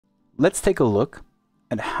let's take a look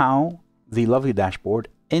at how the Lovely Dashboard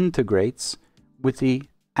integrates with the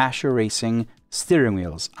Ascher Racing steering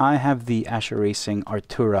wheels. I have the Ascher Racing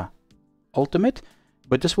Artura Ultimate,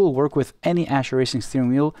 but this will work with any Ascher Racing steering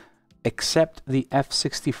wheel except the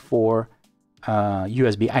F64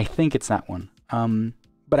 USB. I think it's that one.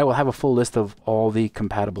 But I will have a full list of all the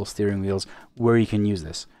compatible steering wheels where you can use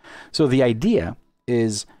this. So the idea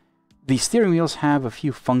is the steering wheels have a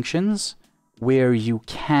few functions where you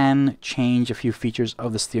can change a few features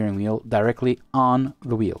of the steering wheel directly on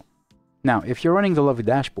the wheel. Now, if you're running the Lovely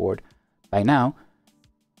Dashboard, by now,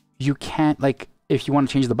 you can't, like, if you want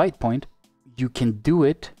to change the bite point, you can do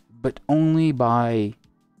it, but only by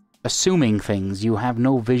assuming things. You have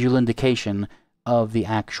no visual indication of the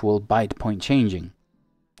actual bite point changing.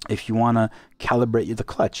 If you want to calibrate the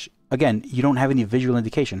clutch, again, you don't have any visual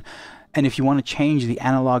indication. And if you want to change the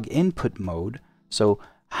analog input mode, so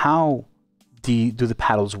how do the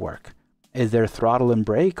paddles work? Is there throttle and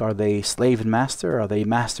brake? Are they slave and master? Are they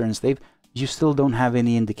master and slave? You still don't have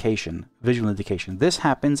any indication, visual indication. This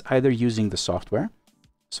happens either using the software.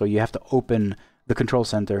 So you have to open the control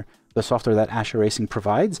center, the software that Ascher Racing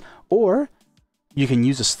provides, or you can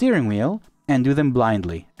use a steering wheel and do them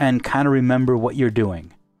blindly and kind of remember what you're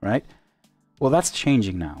doing, right? Well, that's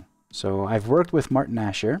changing now. So I've worked with Martin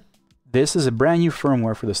Ascher. This is a brand new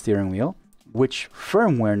firmware for the steering wheel, which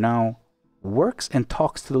firmware now works and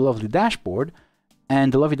talks to the Lovely Dashboard,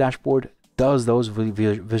 and the Lovely Dashboard does those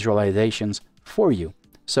visualizations for you.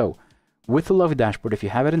 So with the Lovely Dashboard, if you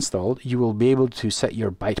have it installed, you will be able to set your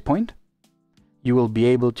bite point. You will be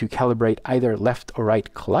able to calibrate either left or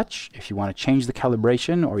right clutch if you want to change the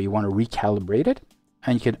calibration or you want to recalibrate it.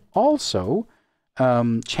 And you can also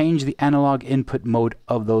change the analog input mode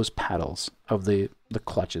of those paddles, of the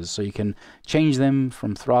clutches. So you can change them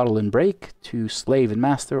from throttle and brake to slave and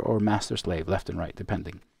master, or master slave, left and right,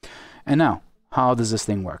 depending. And now, how does this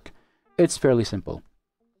thing work? It's fairly simple.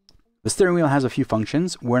 The steering wheel has a few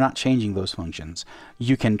functions. We're not changing those functions.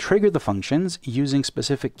 You can trigger the functions using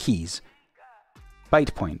specific keys.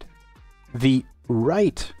 Bite point. The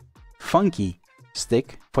right funky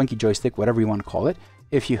joystick, whatever you want to call it,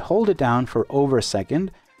 if you hold it down for over a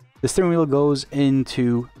second, the steering wheel goes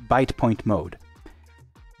into bite point mode.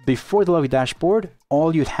 Before the Lovely Dashboard,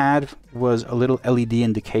 all you'd had was a little LED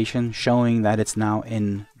indication showing that it's now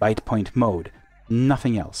in bite point mode.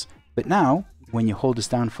 Nothing else. But now, when you hold this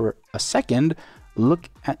down for a second, look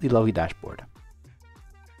at the Lovely Dashboard.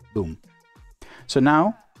 Boom. So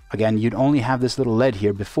now, again, you'd only have this little LED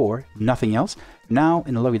here before, nothing else. Now,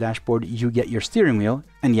 in the Lovely Dashboard, you get your steering wheel,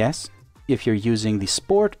 and yes, if you're using the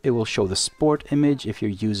Sport, it will show the Sport image. If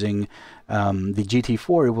you're using the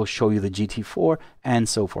GT4, it will show you the GT4, and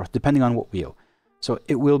so forth, depending on what wheel. So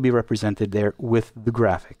it will be represented there with the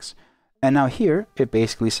graphics. And now here, it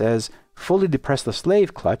basically says, fully depress the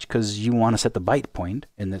slave clutch, because you want to set the bite point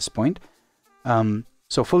in this point.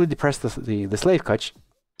 So fully depress the slave clutch.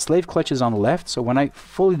 Slave clutch is on the left, so when I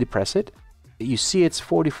fully depress it, you see it's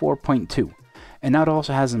 44.2. And now it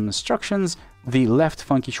also has some instructions. The left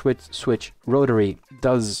funky switch rotary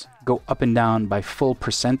does go up and down by full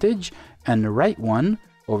percentage, and the right one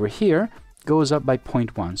over here goes up by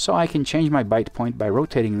 0.1. So I can change my bite point by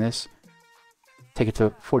rotating this, take it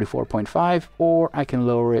to 44.5, or I can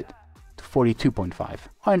lower it to 42.5.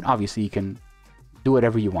 And obviously you can do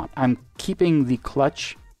whatever you want. I'm keeping the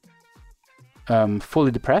clutch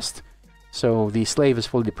fully depressed, so the slave is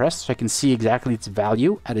fully depressed, so I can see exactly its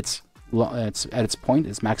value at its point,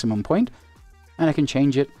 its maximum point, and I can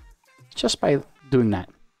change it just by doing that.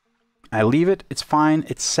 I leave it, it's fine,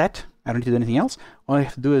 it's set, I don't need to do anything else. All I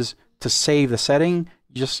have to do is to save the setting,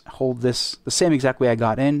 just hold this the same exact way I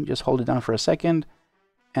got in, just hold it down for a second,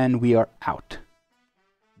 and we are out.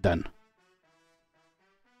 Done.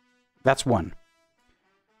 That's one.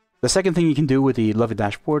 The second thing you can do with the Lovely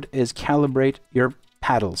Dashboard is calibrate your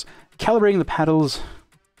paddles. Calibrating the paddles,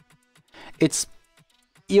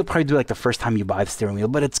 you'll probably do it like the first time you buy the steering wheel,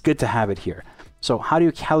 but it's good to have it here. So how do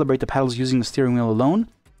you calibrate the paddles using the steering wheel alone?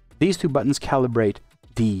 These two buttons calibrate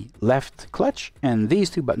the left clutch, and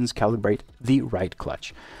these two buttons calibrate the right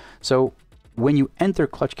clutch. So when you enter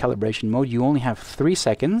clutch calibration mode, you only have 3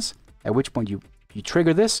 seconds, at which point you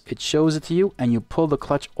trigger this, it shows it to you, and you pull the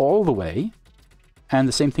clutch all the way, and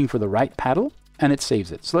the same thing for the right paddle, and it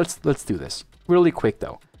saves it. So let's do this. Really quick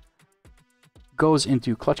though. Goes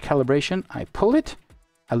into clutch calibration, I pull it,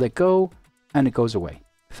 I let go, and it goes away.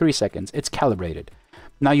 3 seconds, it's calibrated.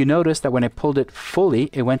 Now you notice that when I pulled it fully,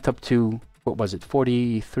 it went up to, what was it,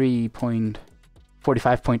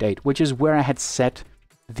 45.8, which is where I had set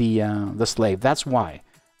the slave. That's why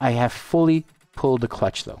I have fully pulled the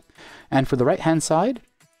clutch though. And for the right hand side,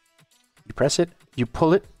 You press it, you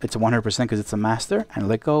pull it, it's 100% because it's a master, and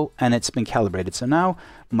let go, and it's been calibrated. So now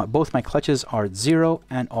both my clutches are 0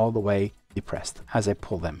 and all the way depressed as I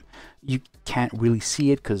pull them. You can't really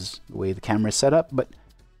see it because the way the camera is set up, but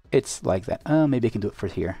it's like that. Maybe I can do it for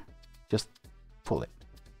here. Just pull it.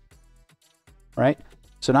 Right?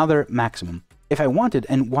 So now they're at maximum. If I wanted,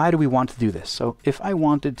 and why do we want to do this? So if I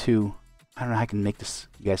wanted to, I don't know how I can make this,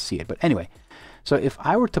 you guys see it, but anyway. So if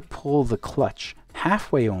I were to pull the clutch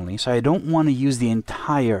halfway only, so I don't want to use the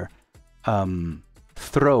entire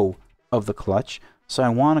throw of the clutch, so I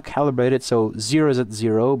want to calibrate it so 0 is at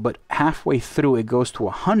 0, but halfway through it goes to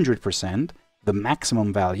 100%, the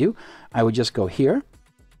maximum value. I would just go here,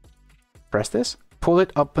 press this, pull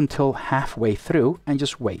it up until halfway through, and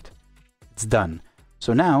just wait. It's done.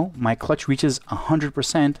 So now my clutch reaches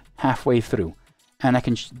 100% halfway through, and I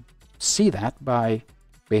can see that by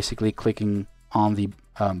basically clicking on the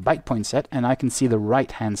byte point set, and I can see the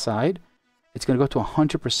right hand side. It's going to go to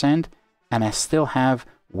 100%, and I still have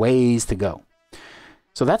ways to go.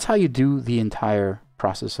 So that's how you do the entire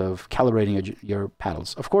process of calibrating your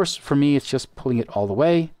paddles. Of course, for me, it's just pulling it all the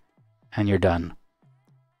way, and you're done.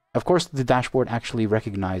 Of course, the dashboard actually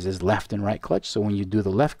recognizes left and right clutch, so when you do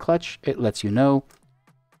the left clutch, it lets you know,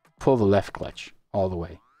 pull the left clutch all the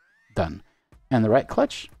way. Done. And the right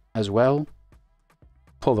clutch as well,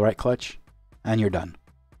 pull the right clutch, and you're done.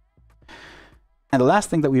 And the last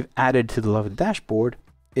thing that we've added to the Lovely Dashboard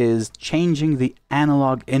is changing the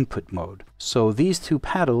analog input mode. So these two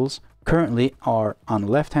paddles currently are on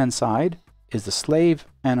the left-hand side is the slave,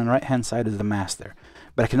 and on the right-hand side is the master.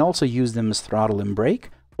 But I can also use them as throttle and brake,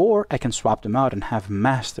 or I can swap them out and have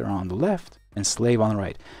master on the left and slave on the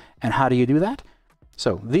right. And how do you do that?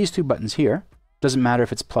 So these two buttons here, doesn't matter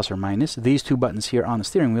if it's plus or minus, these two buttons here on the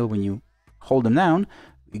steering wheel, when you hold them down,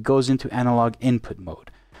 it goes into analog input mode.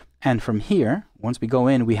 And from here, once we go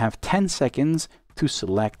in, we have 10 seconds to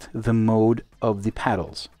select the mode of the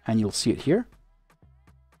paddles. And you'll see it here.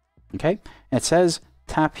 Okay? And it says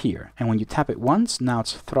tap here. And when you tap it once, now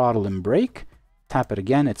it's throttle and brake. Tap it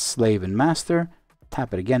again, it's slave and master.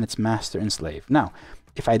 Tap it again, it's master and slave. Now,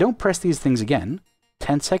 if I don't press these things again,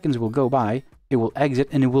 10 seconds will go by, it will exit,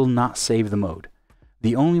 and it will not save the mode.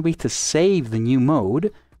 The only way to save the new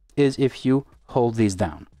mode is if you hold these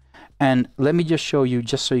down. And let me just show you,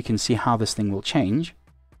 just so you can see how this thing will change.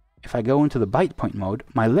 If I go into the byte point mode,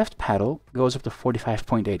 my left paddle goes up to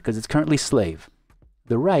 45.8 because it's currently slave.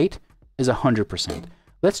 The right is 100%.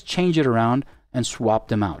 Let's change it around and swap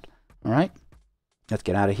them out. All right, let's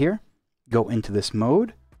get out of here. Go into this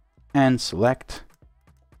mode and select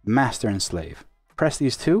master and slave. Press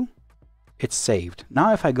these two, it's saved.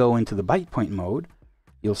 Now if I go into the byte point mode,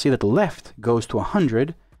 you'll see that the left goes to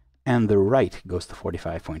 100 and the right goes to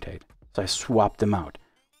 45.8. So I swapped them out.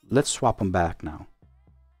 Let's swap them back now.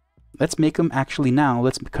 Let's make them actually now,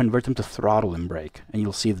 let's convert them to throttle and brake, and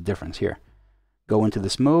you'll see the difference here. Go into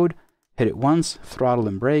this mode, hit it once, throttle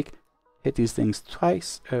and brake, hit these things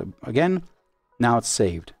twice, again, now it's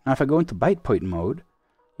saved. Now if I go into byte point mode,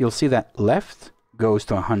 you'll see that left goes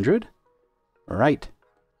to 100, right.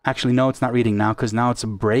 Actually, no, it's not reading now because now it's a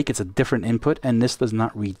brake, it's a different input, and this does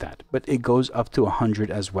not read that. But it goes up to 100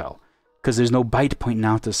 as well because there's no byte point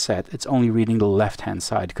now to set. It's only reading the left-hand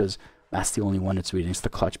side because that's the only one it's reading. It's the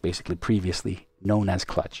clutch, basically, previously known as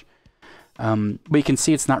clutch. But you can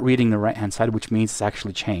see it's not reading the right-hand side, which means it's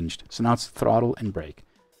actually changed. So now it's throttle and brake.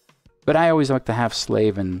 But I always like to have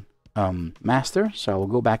slave and master, so I will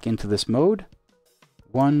go back into this mode.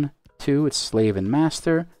 1, 2, it's slave and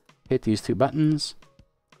master. Hit these two buttons,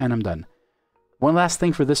 and I'm done. One last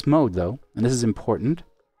thing for this mode, though, and this is important.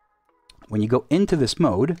 When you go into this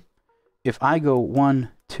mode, if I go 1,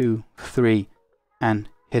 2, 3, and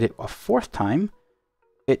hit it a fourth time,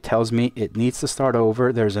 it tells me it needs to start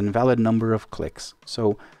over. There's an invalid number of clicks.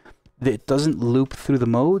 So it doesn't loop through the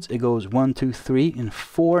modes. It goes 1, 2, 3, and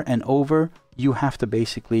 4 and over. You have to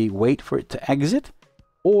basically wait for it to exit.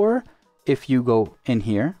 Or if you go in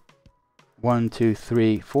here, 1, 2,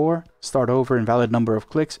 3, 4, start over, invalid number of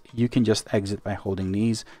clicks, you can just exit by holding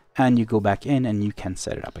these, and you go back in and you can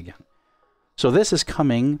set it up again. So this is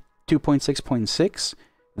coming 2.6.6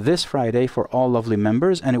 this Friday for all Lovely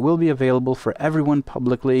members, and it will be available for everyone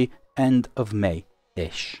publicly end of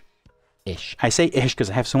May-ish. I say ish because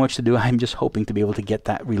I have so much to do. I'm just hoping to be able to get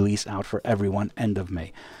that release out for everyone end of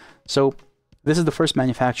May. So this is the first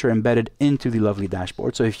manufacturer embedded into the Lovely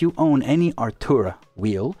Dashboard. So if you own any Artura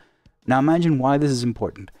wheel, now imagine why this is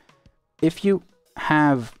important. If you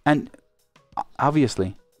have, and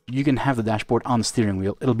obviously you can have the dashboard on the steering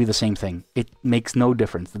wheel, it'll be the same thing. It makes no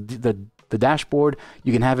difference. The dashboard,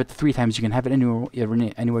 you can have it 3 times, you can have it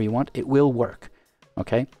anywhere you want, it will work.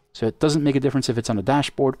 Okay? So it doesn't make a difference if it's on a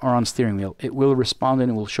dashboard or on steering wheel. It will respond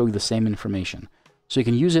and it will show you the same information. So you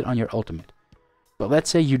can use it on your Ultimate. But let's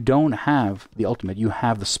say you don't have the Ultimate, you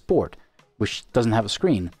have the Sport, which doesn't have a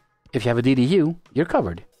screen. If you have a DDU, you're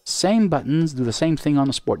covered. Same buttons do the same thing on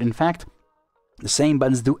the Sport. In fact, the same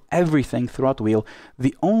buttons do everything throughout the wheel.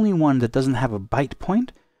 The only one that doesn't have a bite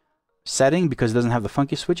point setting, because it doesn't have the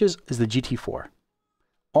funky switches, is the GT4.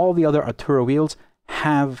 All the other Artura wheels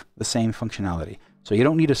have the same functionality. So you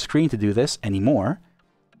don't need a screen to do this anymore,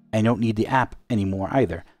 and you don't need the app anymore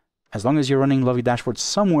either. As long as you're running Lovely Dashboard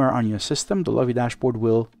somewhere on your system, the Lovely Dashboard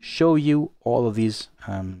will show you all of these,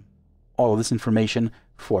 all of this information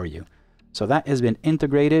for you. So that has been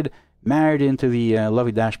integrated, married into the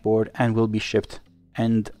Lovely Dashboard, and will be shipped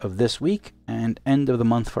end of this week and end of the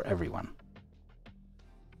month for everyone.